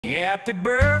Happy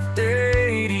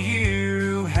birthday to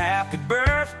you. Happy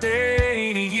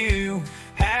birthday to you.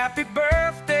 Happy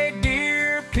birthday,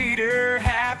 dear Peter.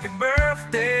 Happy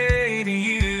birthday to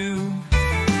you.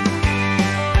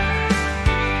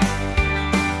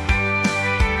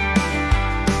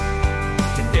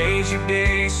 Today's your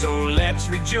day, so let's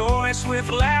rejoice with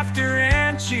laughter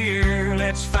and cheer.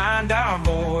 Let's find our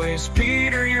voice.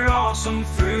 Peter, you're awesome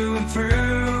through and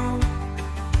through.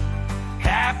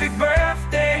 Happy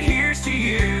birthday, here's to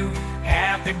you.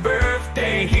 Happy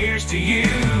birthday, here's to you.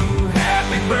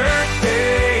 Happy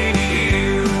birthday to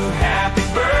you. Happy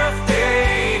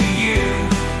birthday to you.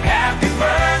 Happy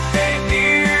birthday,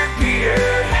 dear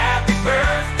Peter. Happy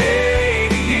birthday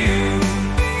to you.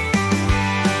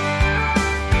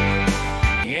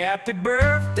 Happy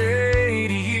birthday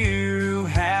to you.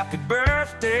 Happy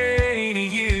birthday to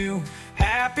you.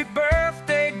 Happy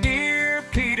birthday, dear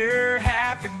Peter.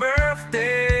 Happy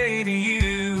birthday to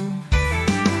you.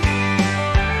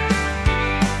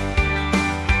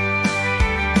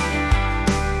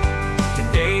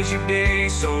 Today's your day,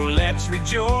 so let's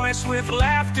rejoice with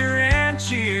laughter and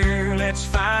cheer. Let's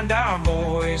find our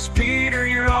voice. Peter,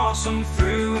 you're awesome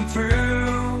through and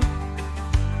through.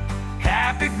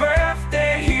 Happy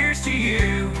birthday, here's to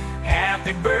you.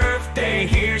 Happy birthday,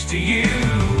 here's to you.